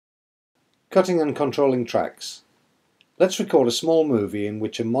Cutting and controlling tracks. Let's record a small movie in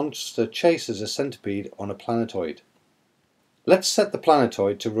which a monster chases a centipede on a planetoid. Let's set the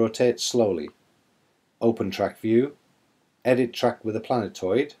planetoid to rotate slowly. Open track view, edit track with a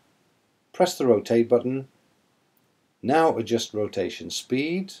planetoid, press the rotate button. Now adjust rotation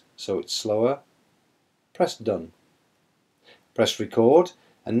speed so it's slower. Press done. Press record,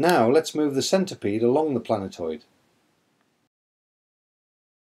 and now let's move the centipede along the planetoid.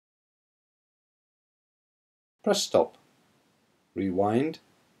 Press stop. Rewind,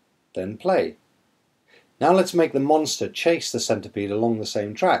 then play. Now let's make the monster chase the centipede along the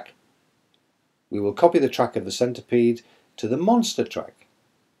same track. We will copy the track of the centipede to the monster track.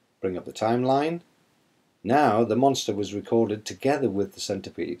 Bring up the timeline. Now the monster was recorded together with the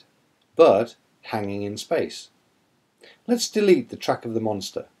centipede, but hanging in space. Let's delete the track of the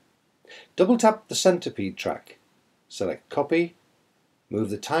monster. Double tap the centipede track. Select copy. Move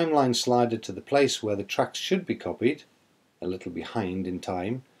the timeline slider to the place where the tracks should be copied, a little behind in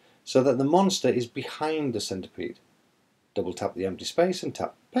time, so that the monster is behind the centipede. Double tap the empty space and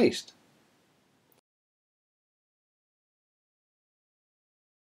tap paste.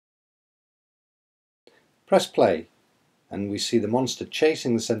 Press play, and we see the monster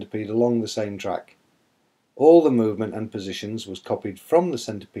chasing the centipede along the same track. All the movement and positions was copied from the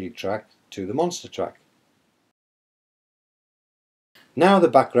centipede track to the monster track. Now the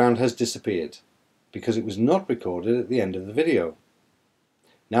background has disappeared because it was not recorded at the end of the video.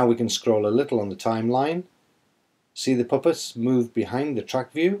 Now we can scroll a little on the timeline, see the puppets move behind the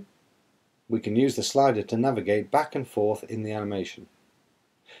track view. We can use the slider to navigate back and forth in the animation.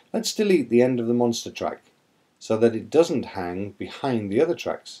 Let's delete the end of the monster track so that it doesn't hang behind the other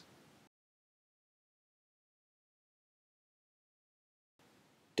tracks.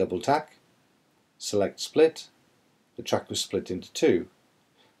 Double tap, select split. The track was split into two.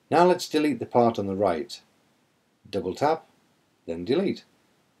 Now let's delete the part on the right. Double tap, then delete.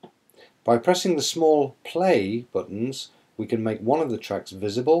 By pressing the small play buttons, we can make one of the tracks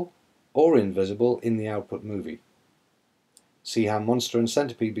visible or invisible in the output movie. See how monster and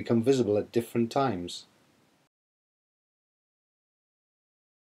centipede become visible at different times.